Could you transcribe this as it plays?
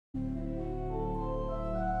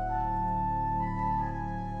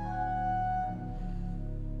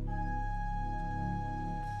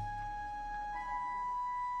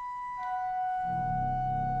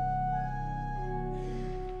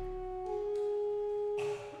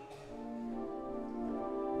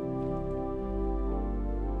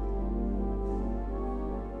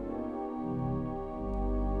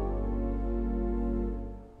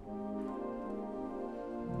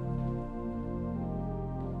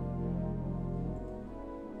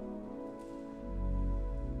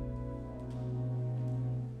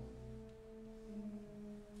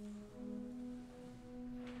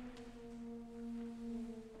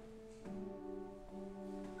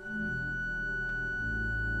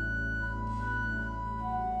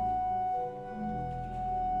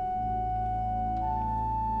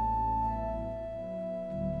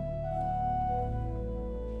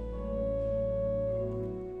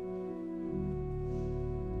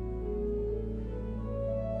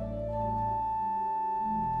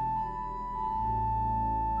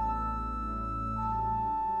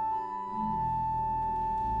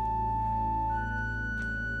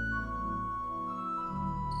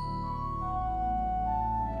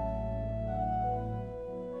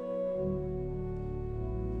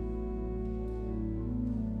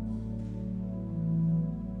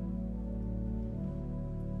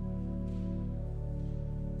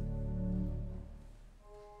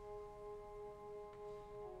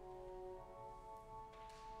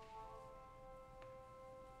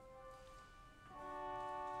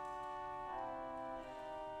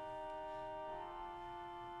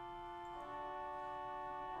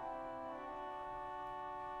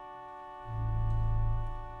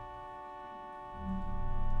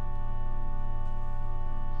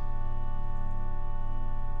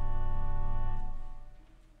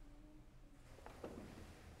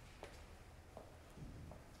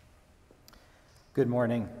Good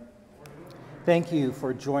morning. Thank you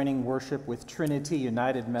for joining worship with Trinity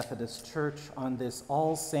United Methodist Church on this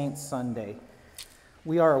All Saints Sunday.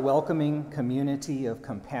 We are a welcoming community of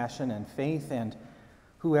compassion and faith, and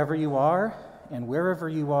whoever you are and wherever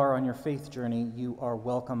you are on your faith journey, you are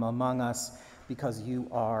welcome among us because you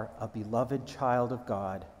are a beloved child of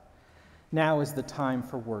God. Now is the time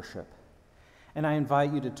for worship, and I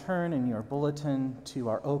invite you to turn in your bulletin to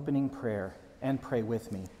our opening prayer and pray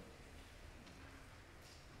with me.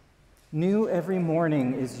 New every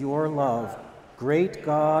morning is your love, great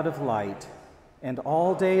God of light, and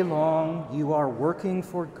all day long you are working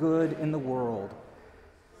for good in the world.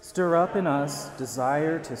 Stir up in us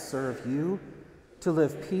desire to serve you, to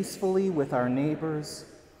live peacefully with our neighbors,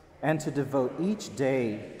 and to devote each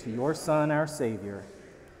day to your Son, our Savior,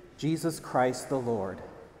 Jesus Christ the Lord.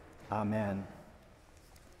 Amen.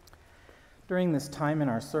 During this time in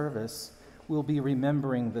our service, we'll be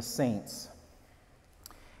remembering the saints,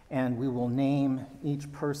 and we will name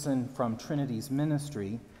each person from Trinity's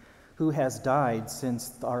ministry who has died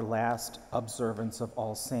since our last observance of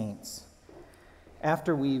All Saints.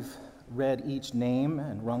 After we've read each name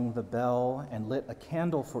and rung the bell and lit a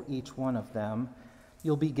candle for each one of them,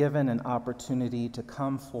 you'll be given an opportunity to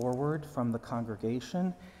come forward from the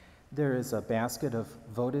congregation. There is a basket of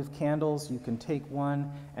votive candles. You can take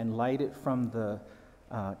one and light it from the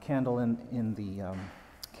candle in the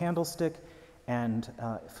candlestick, and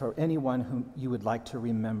for anyone whom you would like to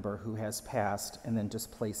remember who has passed, and then just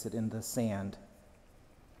place it in the sand.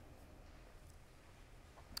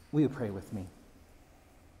 Will you pray with me?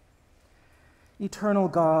 Eternal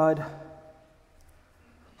God,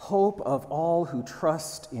 hope of all who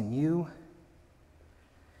trust in you,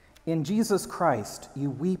 in Jesus Christ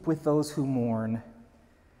you weep with those who mourn,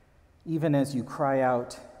 even as you cry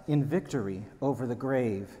out in victory over the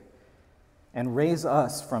grave, and raise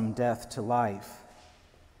us from death to life.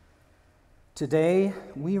 Today,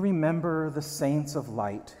 we remember the saints of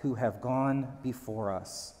light who have gone before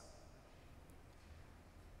us.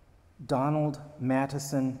 Donald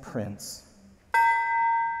Mattison Prince,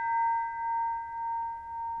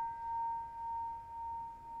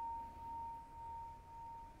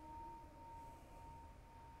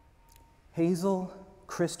 Hazel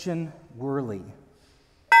Christian Worley,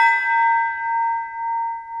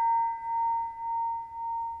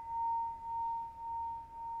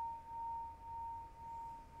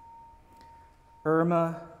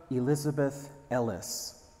 Irma Elizabeth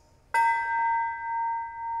Ellis,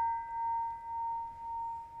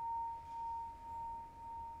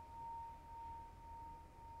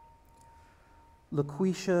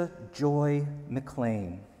 LaQuisha Joy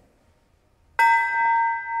McLean,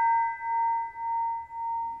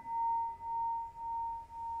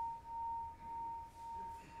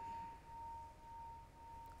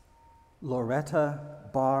 Loretta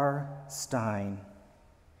Barr Stein,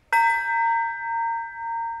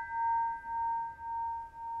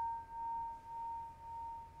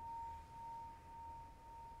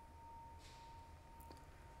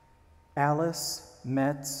 Alice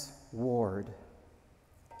Metz Ward,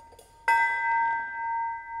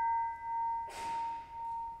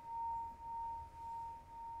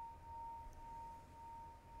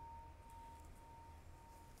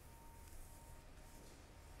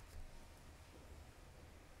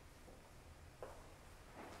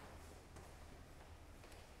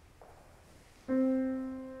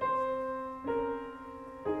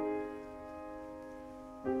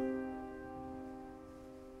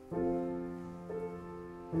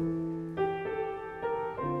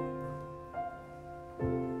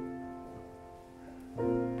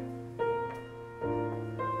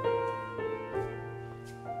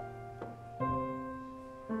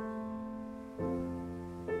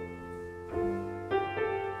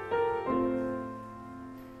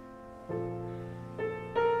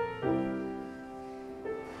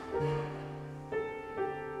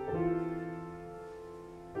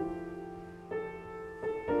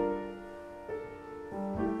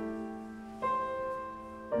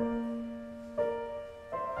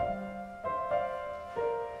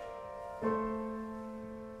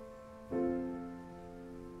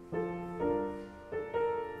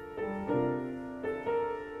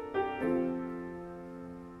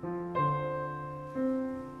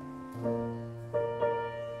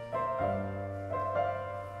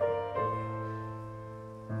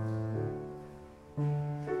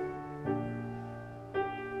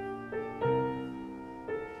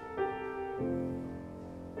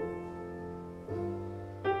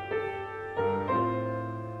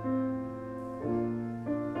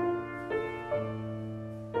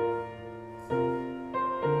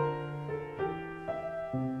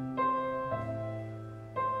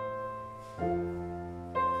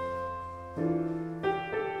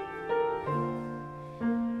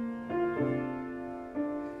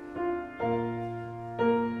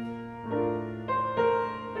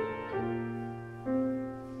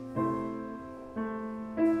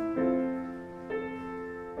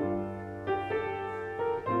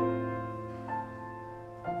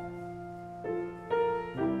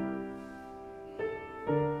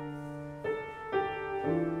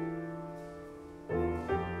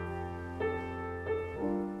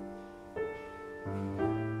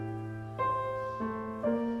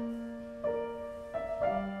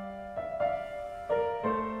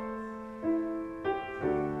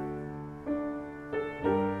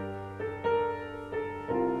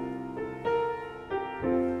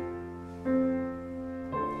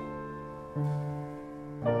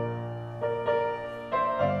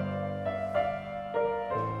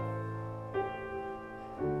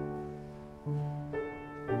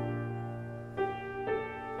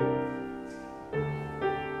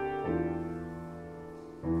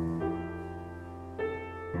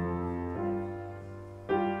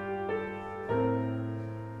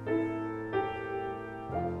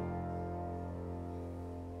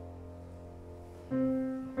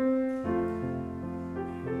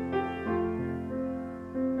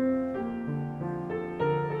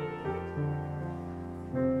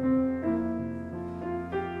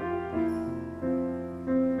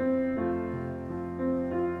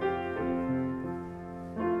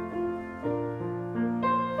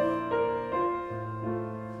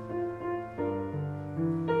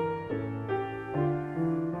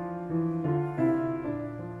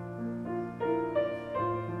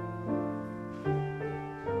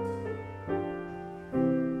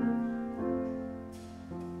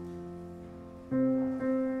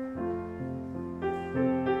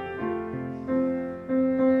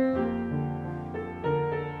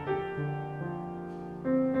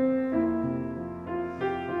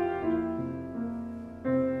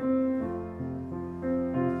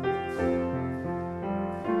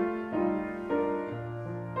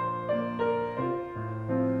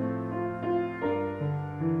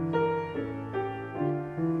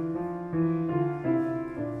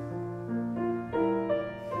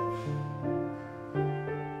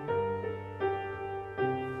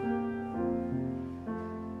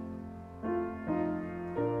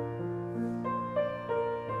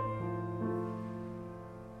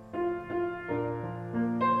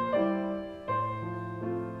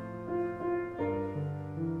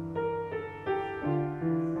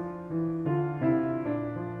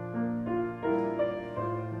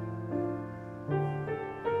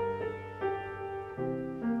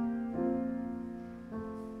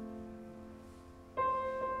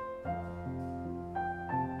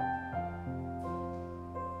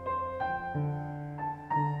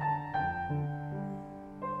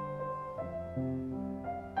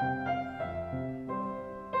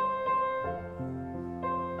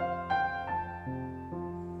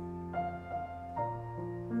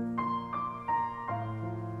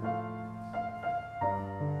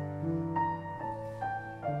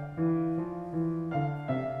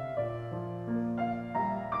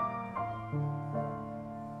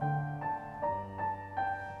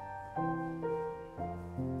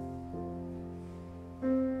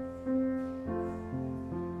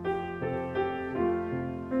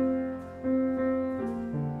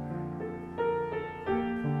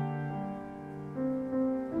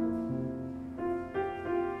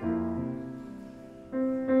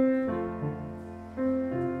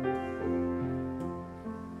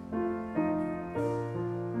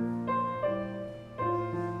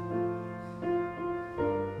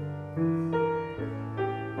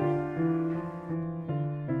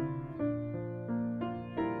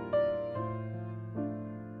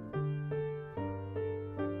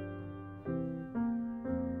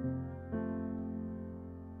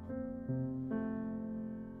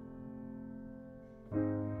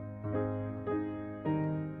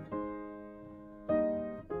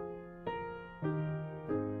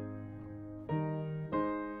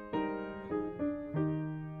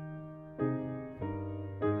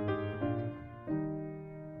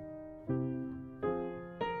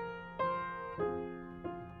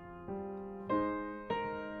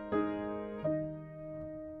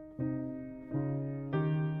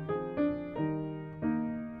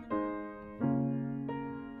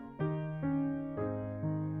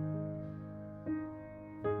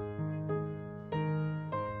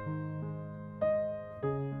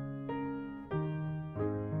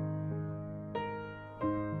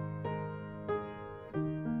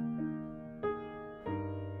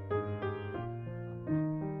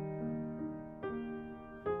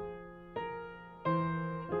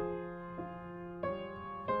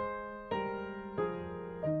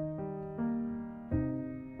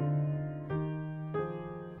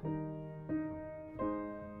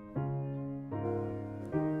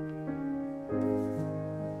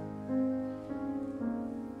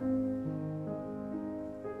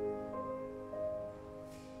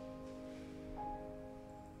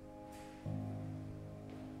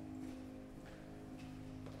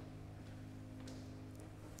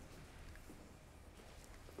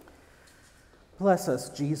 Bless us,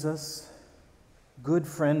 Jesus, good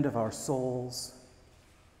friend of our souls,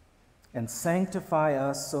 and sanctify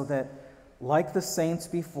us so that, like the saints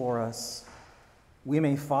before us, we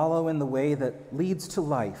may follow in the way that leads to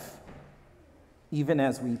life, even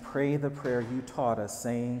as we pray the prayer you taught us,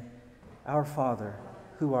 saying, Our Father,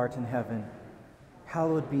 who art in heaven,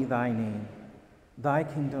 hallowed be thy name. Thy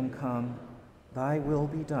kingdom come, thy will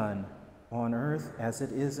be done, on earth as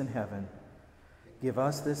it is in heaven. Give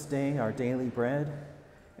us this day our daily bread,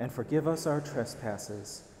 and forgive us our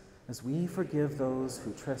trespasses, as we forgive those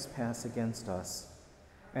who trespass against us.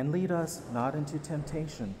 And lead us not into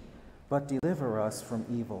temptation, but deliver us from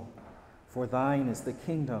evil. For thine is the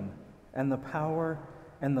kingdom, and the power,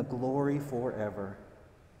 and the glory forever.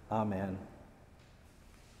 Amen.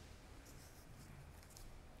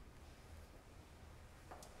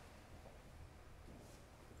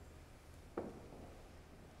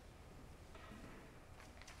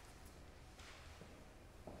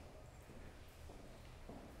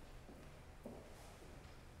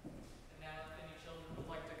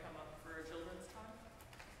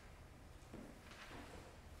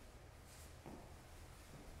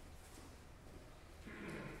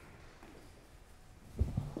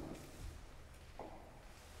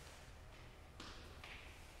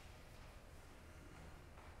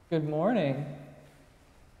 Good morning.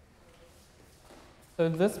 So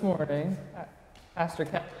this morning, Pastor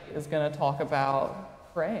Kelly is going to talk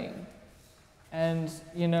about praying. And,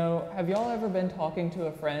 you know, have y'all ever been talking to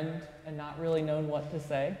a friend and not really known what to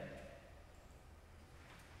say?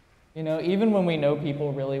 You know, even when we know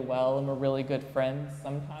people really well and we're really good friends,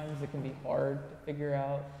 sometimes it can be hard to figure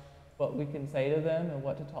out what we can say to them and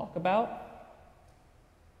what to talk about.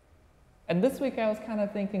 And this week I was kind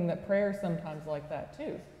of thinking that prayer is sometimes like that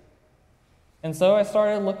too. And so I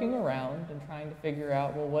started looking around and trying to figure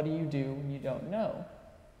out, well, what do you do when you don't know?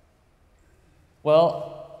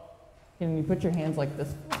 Well, can you put your hands like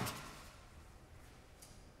this for me?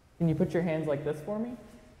 Can you put your hands like this for me?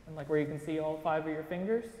 And like where you can see all 5 of your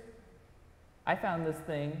fingers? I found this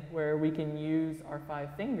thing where we can use our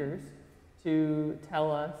 5 fingers to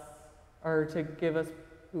tell us or to give us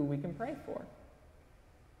who we can pray for.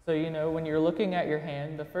 So, you know, when you're looking at your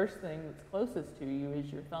hand, the first thing that's closest to you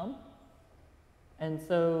is your thumb. And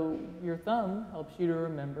so your thumb helps you to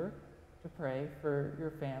remember to pray for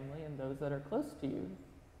your family and those that are close to you.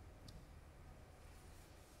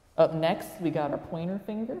 Up next, we got our pointer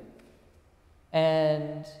finger.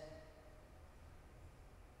 And,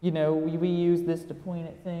 you know, we use this to point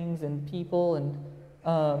at things and people. And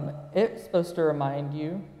it's supposed to remind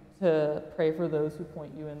you to pray for those who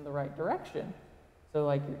point you in the right direction. So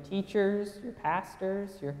like your teachers, your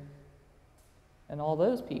pastors, and all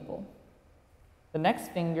those people. The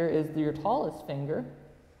next finger is your tallest finger,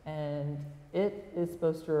 and it is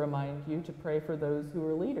supposed to remind you to pray for those who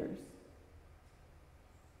are leaders.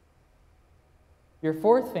 Your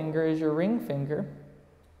 4th finger is your ring finger.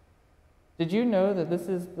 Did you know that this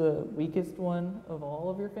is the weakest one of all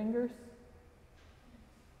of your fingers?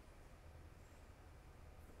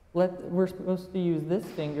 We're supposed to use this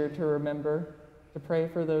finger to remember to pray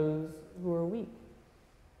for those who are weak.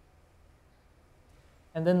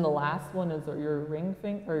 And then the last one is your ring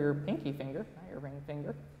finger, or your pinky finger, not your ring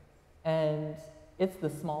finger. And it's the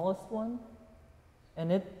smallest one.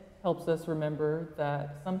 And it helps us remember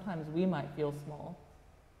that sometimes we might feel small.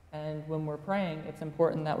 And when we're praying, it's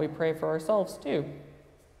important that we pray for ourselves too.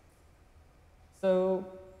 So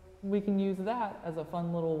we can use that as a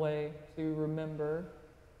fun little way to remember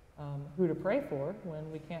who to pray for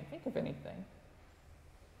when we can't think of anything.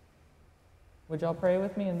 Would y'all pray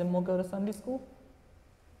with me and then we'll go to Sunday school?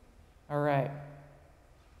 All right.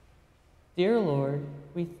 Dear Lord,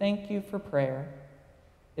 we thank you for prayer.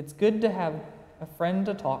 It's good to have a friend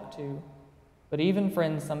to talk to, but even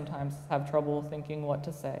friends sometimes have trouble thinking what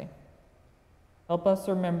to say. Help us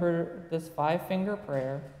remember this 5-finger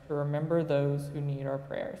prayer to remember those who need our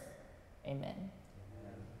prayers. Amen.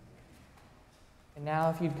 And now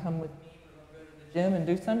if you'd come with me, we're going to go to the gym and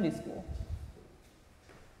do Sunday school.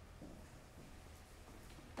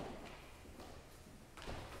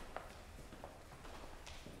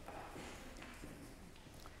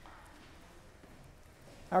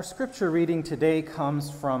 Our scripture reading today comes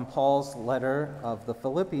from Paul's letter of the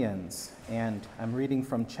Philippians, and I'm reading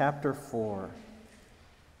from chapter 4.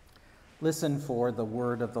 Listen for the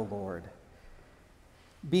word of the Lord.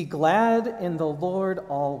 Be glad in the Lord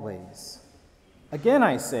always. Again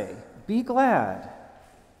I say, be glad.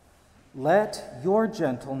 Let your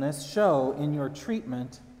gentleness show in your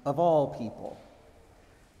treatment of all people.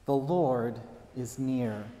 The Lord is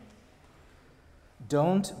near.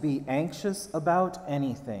 Don't be anxious about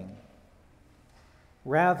anything,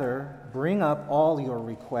 Rather, bring up all your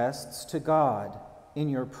requests to God in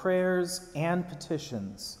your prayers and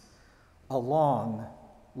petitions, along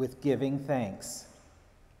with giving thanks.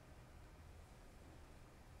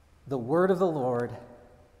 The word of the Lord.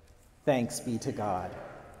 Thanks be to God.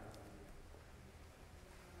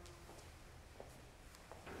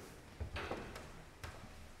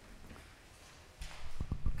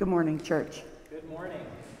 Good morning, church. Good morning.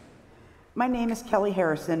 My name is Kelly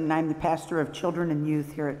Harrison, and I'm the pastor of children and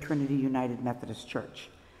youth here at Trinity United Methodist Church.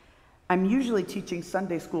 I'm usually teaching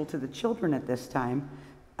Sunday school to the children at this time,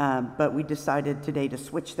 but we decided today to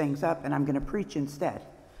switch things up, and I'm going to preach instead.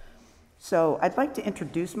 So I'd like to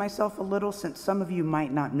introduce myself a little, since some of you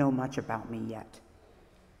might not know much about me yet.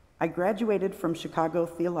 I graduated from Chicago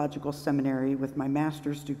Theological Seminary with my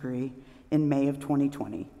master's degree in May of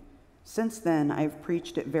 2020. Since then, I've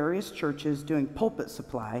preached at various churches doing pulpit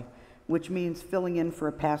supply, which means filling in for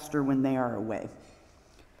a pastor when they are away.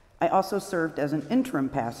 I also served as an interim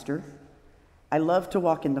pastor. I love to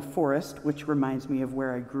walk in the forest, which reminds me of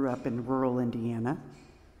where I grew up in rural Indiana.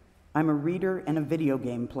 I'm a reader and a video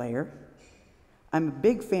game player. I'm a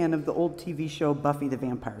big fan of the old TV show Buffy the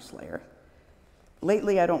Vampire Slayer.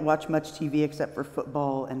 Lately, I don't watch much TV except for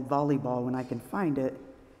football and volleyball when I can find it,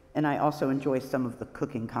 and I also enjoy some of the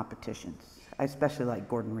cooking competitions. I especially like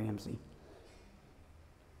Gordon Ramsay.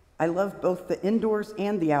 I love both the indoors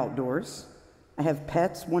and the outdoors. I have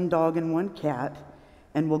pets, 1 dog and 1 cat,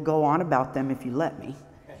 and will go on about them if you let me.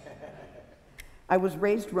 I was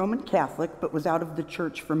raised Roman Catholic, but was out of the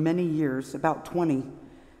church for many years, about 20,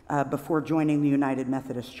 before joining the United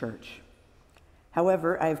Methodist Church.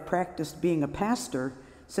 However, I have practiced being a pastor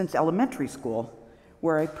since elementary school,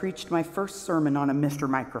 where I preached my first sermon on a Mr.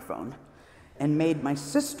 Microphone and made my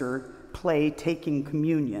sister play taking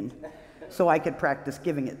communion so I could practice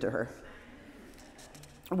giving it to her.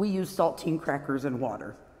 We used saltine crackers and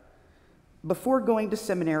water. Before going to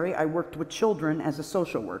seminary, I worked with children as a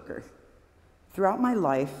social worker. Throughout my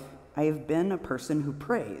life, I have been a person who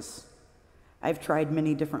prays. I've tried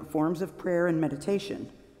many different forms of prayer and meditation.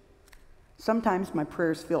 Sometimes my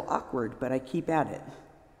prayers feel awkward, but I keep at it.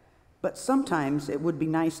 But sometimes it would be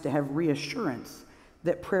nice to have reassurance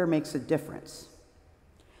that prayer makes a difference.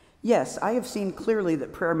 Yes, I have seen clearly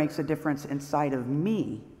that prayer makes a difference inside of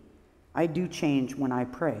me. I do change when I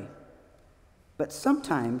pray. But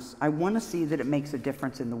sometimes I want to see that it makes a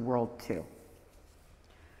difference in the world too.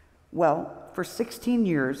 Well, for 16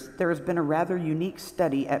 years, there has been a rather unique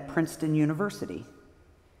study at Princeton University.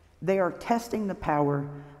 They are testing the power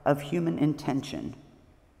of human intention.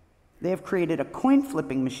 They have created a coin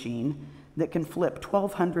flipping machine that can flip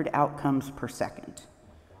 1,200 outcomes per second.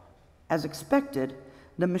 As expected,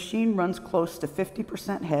 the machine runs close to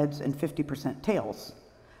 50% heads and 50% tails.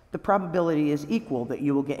 The probability is equal that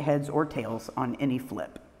you will get heads or tails on any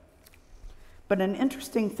flip. But an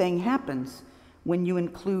interesting thing happens when you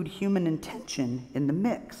include human intention in the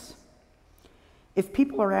mix. If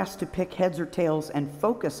people are asked to pick heads or tails and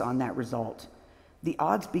focus on that result, the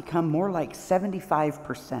odds become more like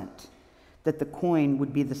 75% that the coin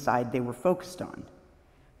would be the side they were focused on.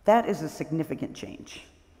 That is a significant change.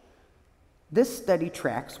 This study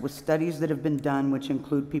tracks with studies that have been done, which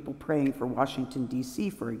include people praying for Washington, D.C.,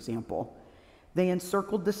 for example. They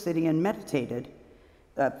encircled the city and meditated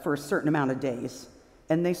for a certain amount of days,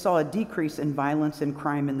 and they saw a decrease in violence and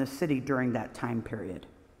crime in the city during that time period.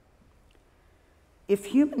 If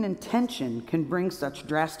human intention can bring such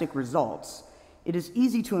drastic results, it is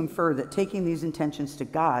easy to infer that taking these intentions to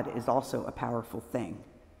God is also a powerful thing.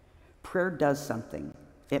 Prayer does something.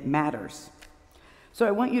 It matters. So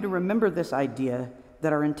I want you to remember this idea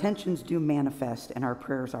that our intentions do manifest and our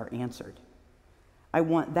prayers are answered. I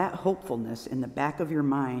want that hopefulness in the back of your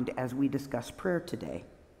mind as we discuss prayer today.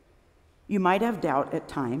 You might have doubt at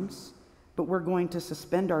times, but we're going to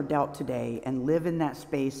suspend our doubt today and live in that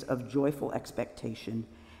space of joyful expectation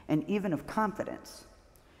and even of confidence.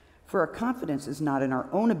 For our confidence is not in our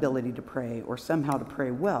own ability to pray or somehow to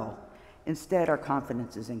pray well. Instead, our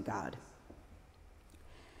confidence is in God.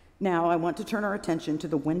 Now, I want to turn our attention to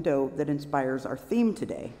the window that inspires our theme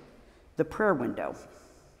today. The prayer window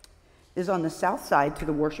is on the south side to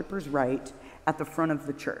the worshiper's right at the front of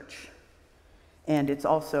the church. And it's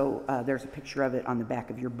also, there's a picture of it on the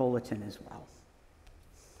back of your bulletin as well.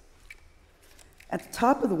 At the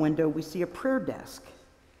top of the window, we see a prayer desk.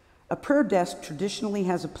 A prayer desk traditionally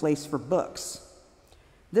has a place for books.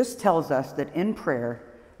 This tells us that in prayer,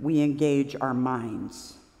 we engage our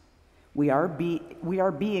minds. We are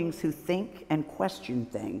beings who think and question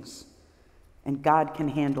things, and God can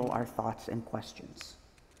handle our thoughts and questions.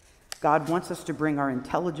 God wants us to bring our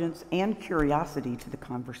intelligence and curiosity to the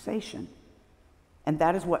conversation. And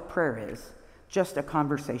that is what prayer is, just a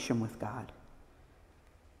conversation with God.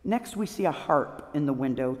 Next, we see a harp in the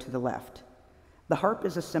window to the left. The harp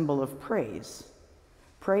is a symbol of praise.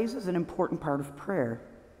 Praise is an important part of prayer.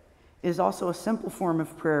 It is also a simple form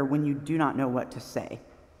of prayer when you do not know what to say.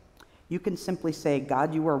 You can simply say,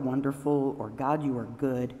 God, you are wonderful, or God, you are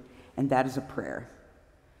good, and that is a prayer.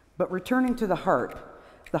 But returning to the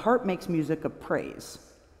harp makes music of praise.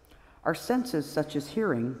 Our senses, such as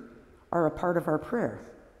hearing, are a part of our prayer.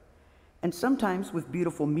 And sometimes with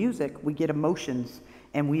beautiful music, we get emotions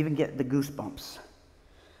and we even get the goosebumps.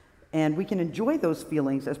 And we can enjoy those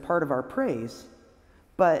feelings as part of our praise,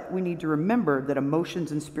 but we need to remember that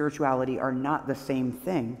emotions and spirituality are not the same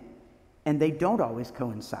thing, and they don't always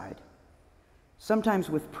coincide. Sometimes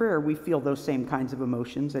with prayer, we feel those same kinds of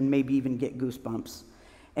emotions and maybe even get goosebumps,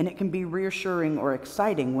 and it can be reassuring or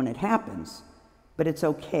exciting when it happens, but it's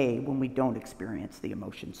okay when we don't experience the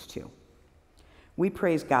emotions too. We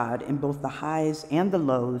praise God in both the highs and the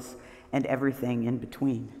lows and everything in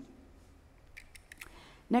between.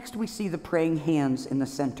 Next, we see the praying hands in the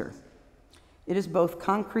center. It is both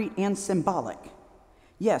concrete and symbolic.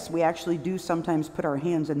 Yes, we actually do sometimes put our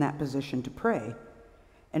hands in that position to pray,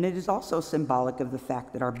 and it is also symbolic of the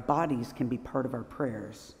fact that our bodies can be part of our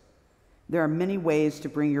prayers. There are many ways to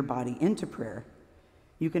bring your body into prayer.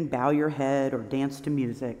 You can bow your head or dance to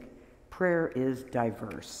music. Prayer is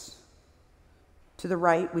diverse. To the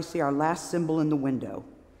right, we see our last symbol in the window,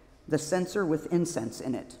 the censer with incense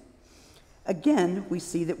in it. Again, we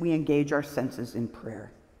see that we engage our senses in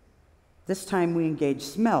prayer. This time we engage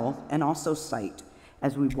smell and also sight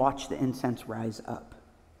as we watch the incense rise up.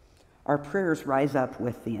 Our prayers rise up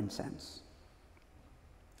with the incense.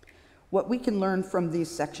 What we can learn from these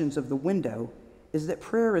sections of the window is that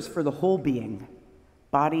prayer is for the whole being,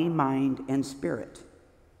 body, mind, and spirit.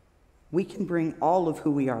 We can bring all of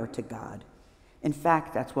who we are to God. In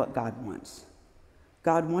fact, that's what God wants.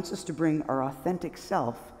 God wants us to bring our authentic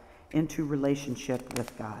self into relationship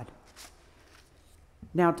with God.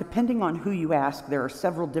 Now, depending on who you ask, there are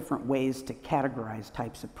several different ways to categorize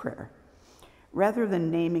types of prayer. Rather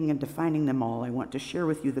than naming and defining them all, I want to share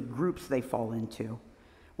with you the groups they fall into,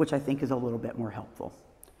 which I think is a little bit more helpful.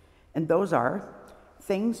 And those are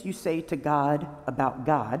things you say to God about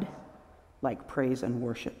God, like praise and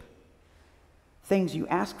worship. Things you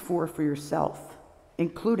ask for yourself,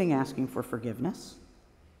 including asking for forgiveness.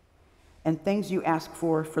 And things you ask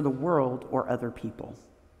for the world or other people.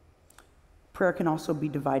 Prayer can also be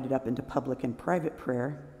divided up into public and private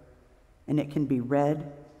prayer, and it can be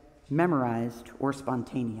read, memorized, or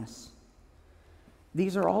spontaneous.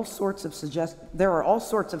 There are all sorts of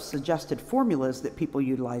suggested formulas that people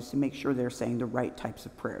utilize to make sure they're saying the right types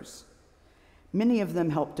of prayers. Many of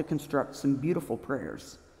them help to construct some beautiful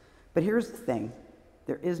prayers. But here's the thing,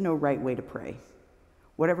 there is no right way to pray.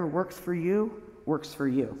 Whatever works for you, works for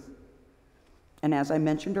you. And as I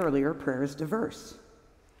mentioned earlier, prayer is diverse.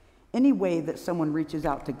 Any way that someone reaches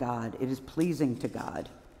out to God, it is pleasing to God,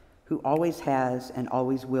 who always has and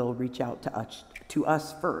always will reach out to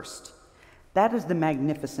us first. That is the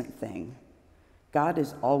magnificent thing. God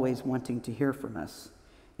is always wanting to hear from us,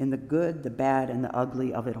 in the good, the bad, and the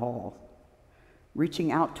ugly of it all.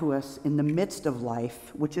 Reaching out to us in the midst of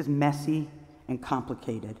life, which is messy and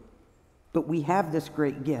complicated. But we have this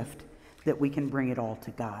great gift that we can bring it all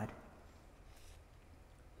to God.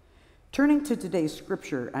 Turning to today's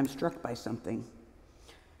scripture, I'm struck by something.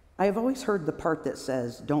 I have always heard the part that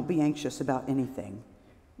says, don't be anxious about anything.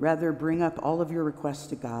 Rather, bring up all of your requests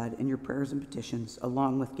to God in your prayers and petitions,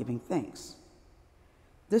 along with giving thanks.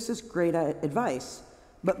 This is great advice,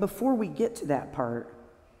 but before we get to that part,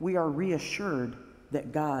 we are reassured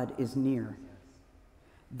that God is near.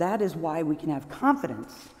 That is why we can have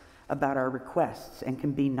confidence about our requests and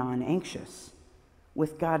can be non-anxious.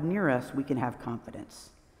 With God near us, we can have confidence.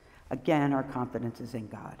 Again, our confidence is in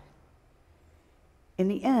God. In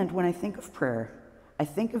the end, when I think of prayer, I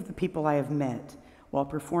think of the people I have met while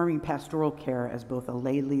performing pastoral care as both a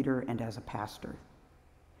lay leader and as a pastor.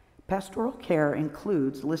 Pastoral care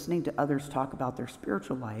includes listening to others talk about their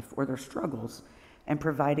spiritual life or their struggles and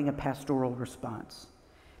providing a pastoral response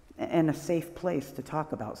and a safe place to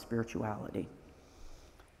talk about spirituality.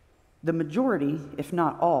 The majority, if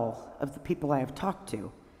not all, of the people I have talked to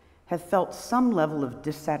have felt some level of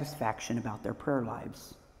dissatisfaction about their prayer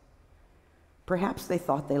lives. Perhaps they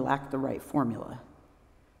thought they lacked the right formula.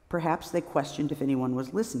 Perhaps they questioned if anyone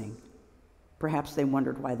was listening. Perhaps they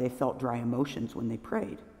wondered why they felt dry emotions when they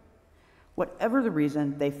prayed. Whatever the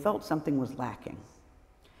reason, they felt something was lacking.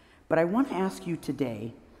 But I want to ask you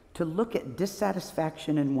today to look at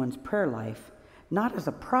dissatisfaction in one's prayer life not as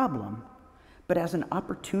a problem, but as an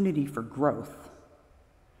opportunity for growth.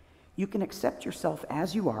 You can accept yourself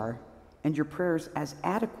as you are and your prayers as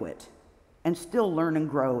adequate and still learn and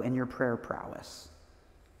grow in your prayer prowess.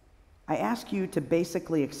 I ask you to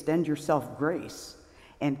basically extend yourself grace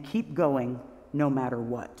and keep going no matter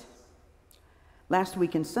what. Last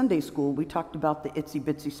week in Sunday school, we talked about the itsy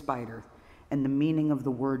bitsy spider and the meaning of the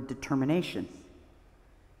word determination.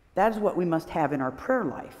 That is what we must have in our prayer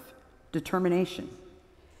life, determination.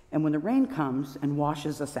 And when the rain comes and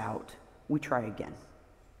washes us out, we try again.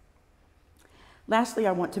 Lastly,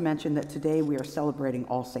 I want to mention that today we are celebrating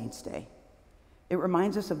All Saints' Day. It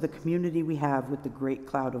reminds us of the community we have with the great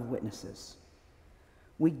cloud of witnesses.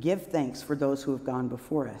 We give thanks for those who have gone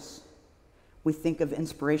before us. We think of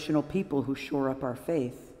inspirational people who shore up our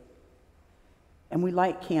faith. And we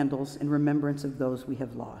light candles in remembrance of those we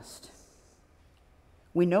have lost.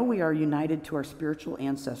 We know we are united to our spiritual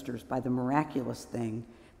ancestors by the miraculous thing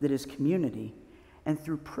that is community, and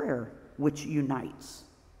through prayer, which unites.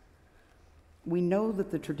 We know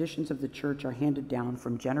that the traditions of the church are handed down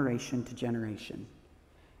from generation to generation,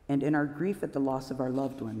 and in our grief at the loss of our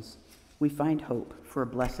loved ones, we find hope for a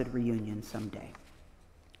blessed reunion someday.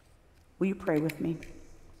 Will you pray with me?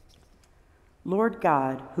 Lord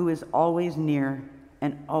God, who is always near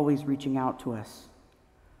and always reaching out to us,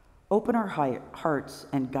 open our hearts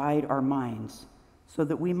and guide our minds so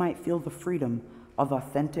that we might feel the freedom of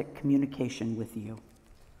authentic communication with you.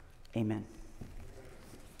 Amen.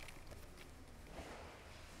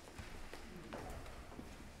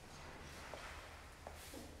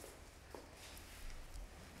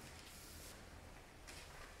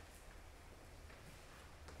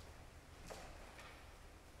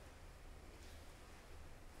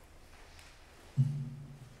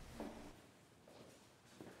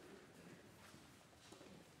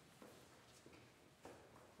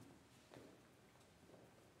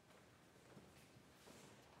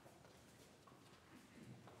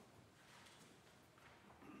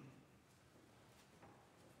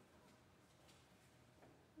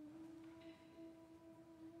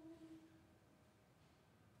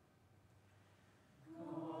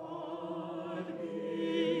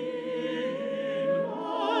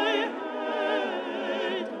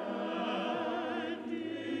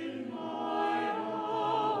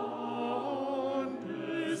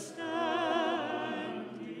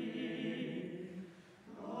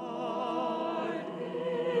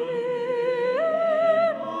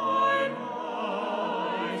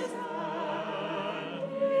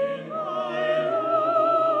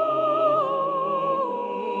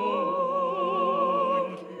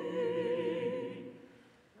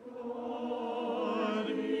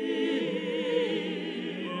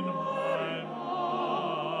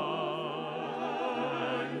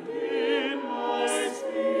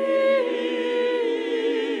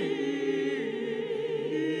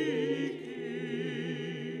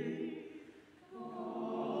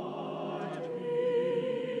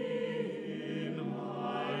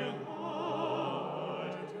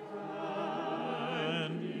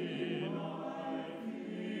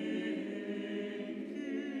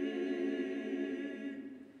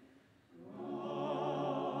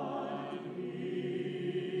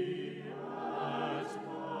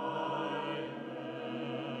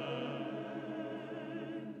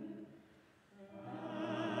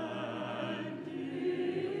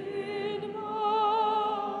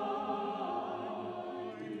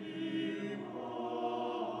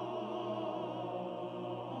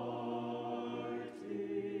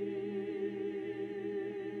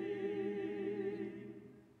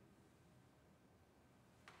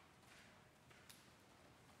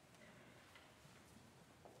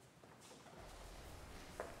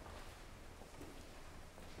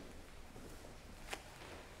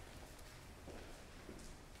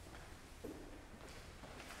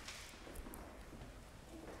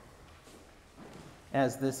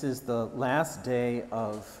 As this is the last day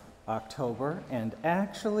of October and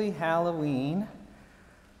actually Halloween,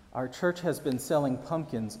 our church has been selling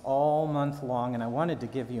pumpkins all month long, and I wanted to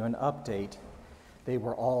give you an update. They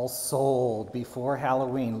were all sold before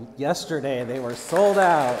Halloween. Yesterday, they were sold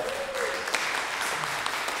out.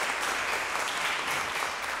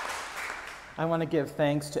 I want to give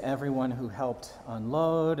thanks to everyone who helped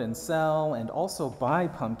unload and sell and also buy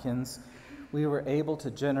pumpkins. We were able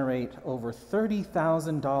to generate over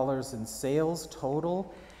 $30,000 in sales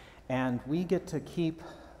total, and we get to keep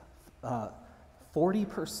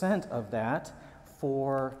 40% of that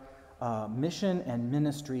for mission and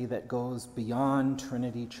ministry that goes beyond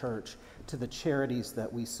Trinity Church to the charities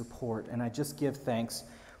that we support. And I just give thanks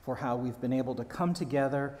for how we've been able to come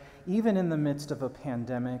together, even in the midst of a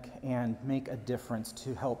pandemic, and make a difference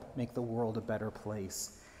to help make the world a better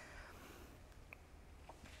place.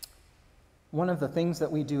 One of the things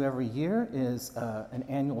that we do every year is an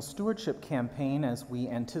annual stewardship campaign as we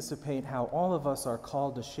anticipate how all of us are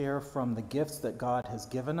called to share from the gifts that God has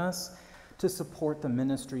given us to support the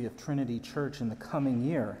ministry of Trinity Church in the coming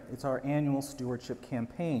year. It's our annual stewardship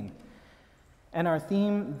campaign. And our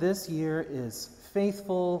theme this year is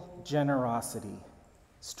Faithful Generosity,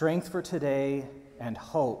 Strength for Today and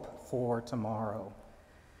Hope for Tomorrow.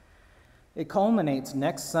 It culminates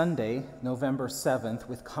next Sunday, November 7th,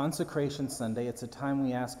 with Consecration Sunday. It's a time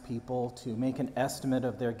we ask people to make an estimate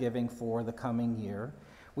of their giving for the coming year.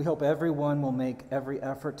 We hope everyone will make every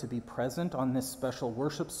effort to be present on this special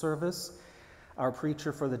worship service. Our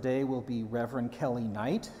preacher for the day will be Reverend Kelly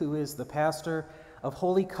Knight, who is the pastor of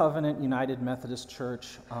Holy Covenant United Methodist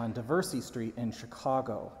Church on Diversey Street in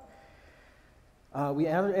Chicago. We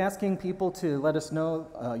are asking people to let us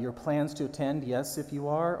know your plans to attend, yes if you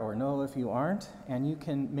are, or no if you aren't, and you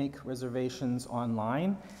can make reservations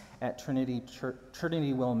online at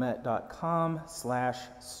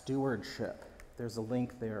trinitywilmette.com/stewardship. There's a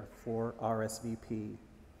link there for RSVP.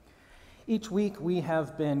 Each week we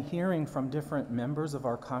have been hearing from different members of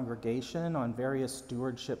our congregation on various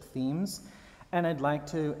stewardship themes, and I'd like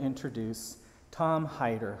to introduce Tom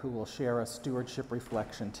Hyder, who will share a stewardship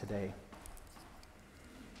reflection today.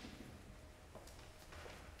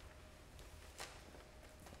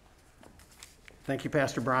 Thank you,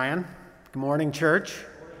 Pastor Brian. Good morning, church.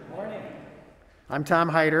 Good morning. I'm Tom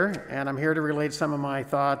Hyder, and I'm here to relate some of my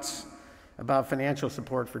thoughts about financial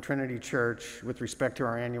support for Trinity Church with respect to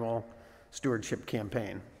our annual stewardship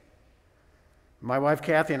campaign. My wife,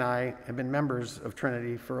 Kathy, and I have been members of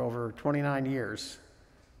Trinity for over 29 years.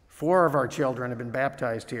 4 of our children have been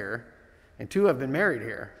baptized here, and 2 have been married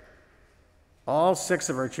here. All 6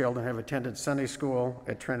 of our children have attended Sunday school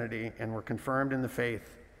at Trinity and were confirmed in the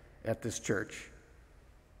faith at this church.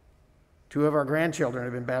 2 of our grandchildren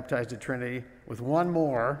have been baptized at Trinity, with 1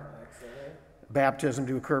 more baptism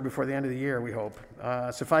to occur before the end of the year, we hope.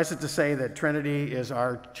 Suffice it to say that Trinity is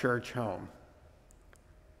our church home.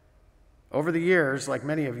 Over the years, like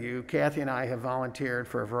many of you, Kathy and I have volunteered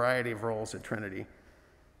for a variety of roles at Trinity.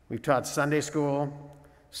 We've taught Sunday school,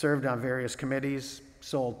 served on various committees,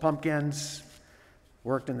 sold pumpkins,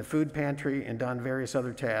 worked in the food pantry, and done various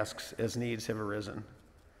other tasks as needs have arisen.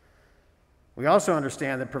 We also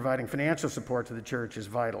understand that providing financial support to the church is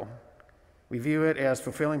vital. We view it as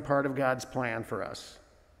fulfilling part of God's plan for us.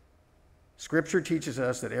 Scripture teaches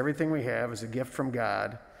us that everything we have is a gift from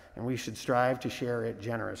God, and we should strive to share it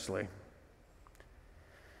generously.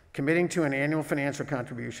 Committing to an annual financial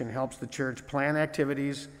contribution helps the church plan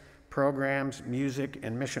activities, programs, music,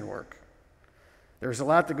 and mission work. There's a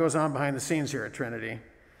lot that goes on behind the scenes here at Trinity,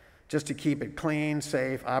 just to keep it clean,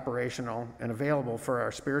 safe, operational, and available for our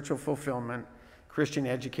spiritual fulfillment, Christian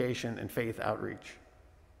education, and faith outreach.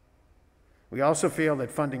 We also feel that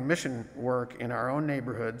funding mission work in our own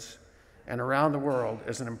neighborhoods and around the world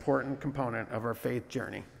is an important component of our faith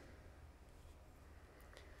journey.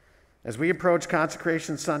 As we approach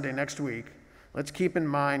Consecration Sunday next week, let's keep in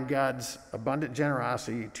mind God's abundant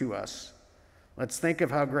generosity to us. Let's think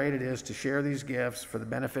of how great it is to share these gifts for the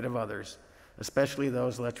benefit of others, especially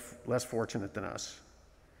those less fortunate than us.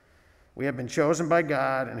 We have been chosen by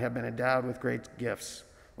God and have been endowed with great gifts.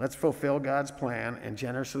 Let's fulfill God's plan and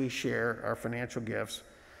generously share our financial gifts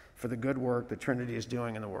for the good work that Trinity is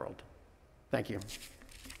doing in the world. Thank you.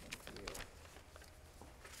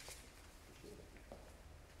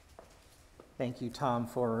 Thank you, Tom,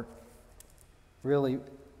 for really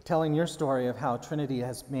telling your story of how Trinity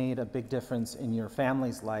has made a big difference in your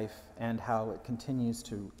family's life and how it continues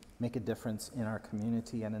to make a difference in our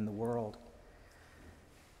community and in the world.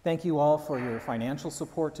 Thank you all for your financial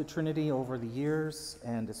support to Trinity over the years,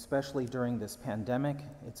 and especially during this pandemic.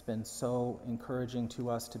 It's been so encouraging to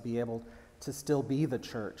us to be able to still be the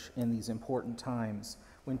church in these important times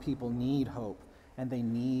when people need hope and they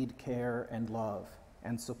need care and love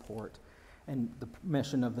and support. And the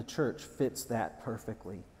mission of the church fits that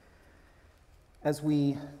perfectly. As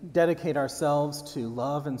we dedicate ourselves to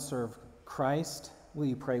love and serve Christ, will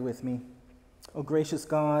you pray with me? Oh, gracious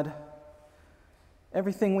God,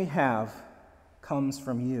 everything we have comes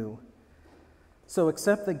from you. So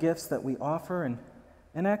accept the gifts that we offer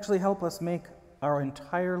and actually help us make our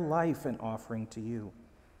entire life an offering to you.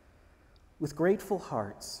 With grateful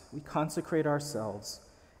hearts, we consecrate ourselves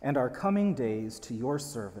and our coming days to your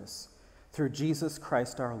service through Jesus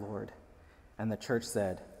Christ our Lord. And the church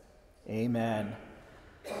said, Amen.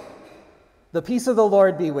 The peace of the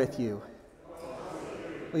Lord be with you.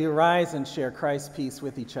 Will you rise and share Christ's peace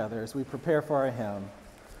with each other as we prepare for our hymn?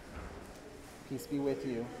 Peace be with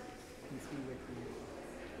you. Peace be with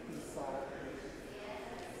you. Peace all.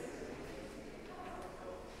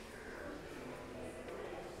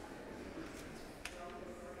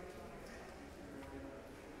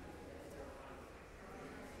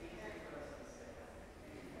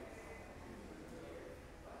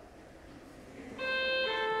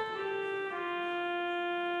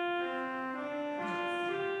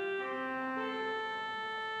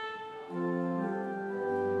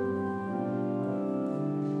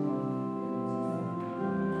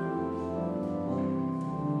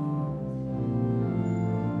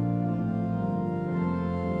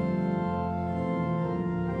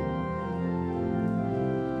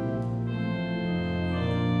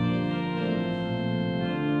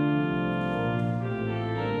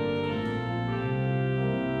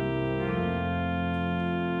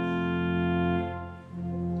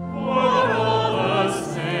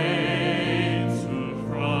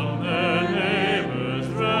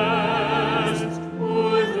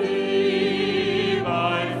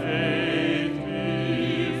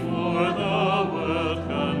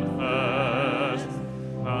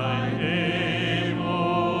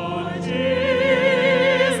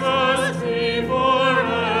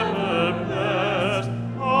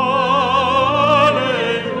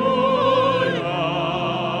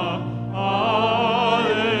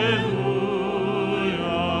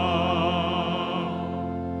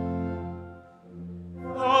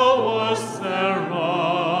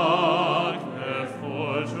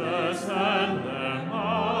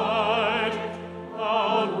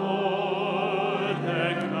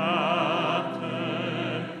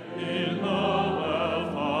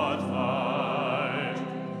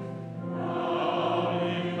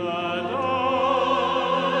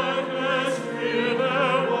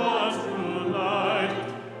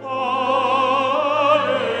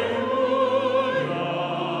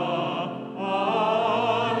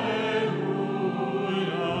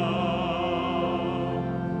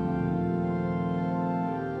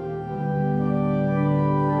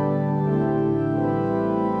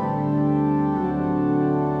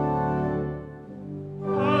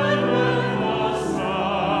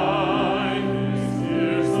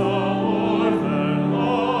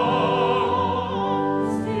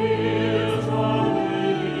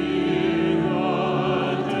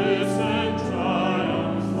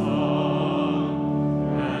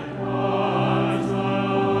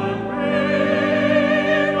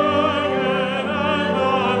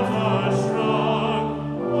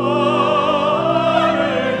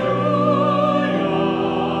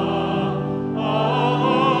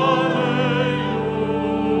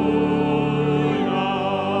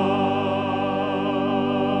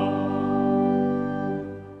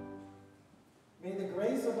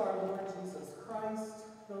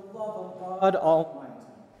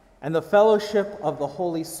 and the fellowship of the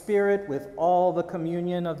Holy Spirit with all the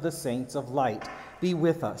communion of the saints of light be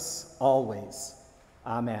with us always.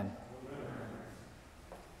 Amen.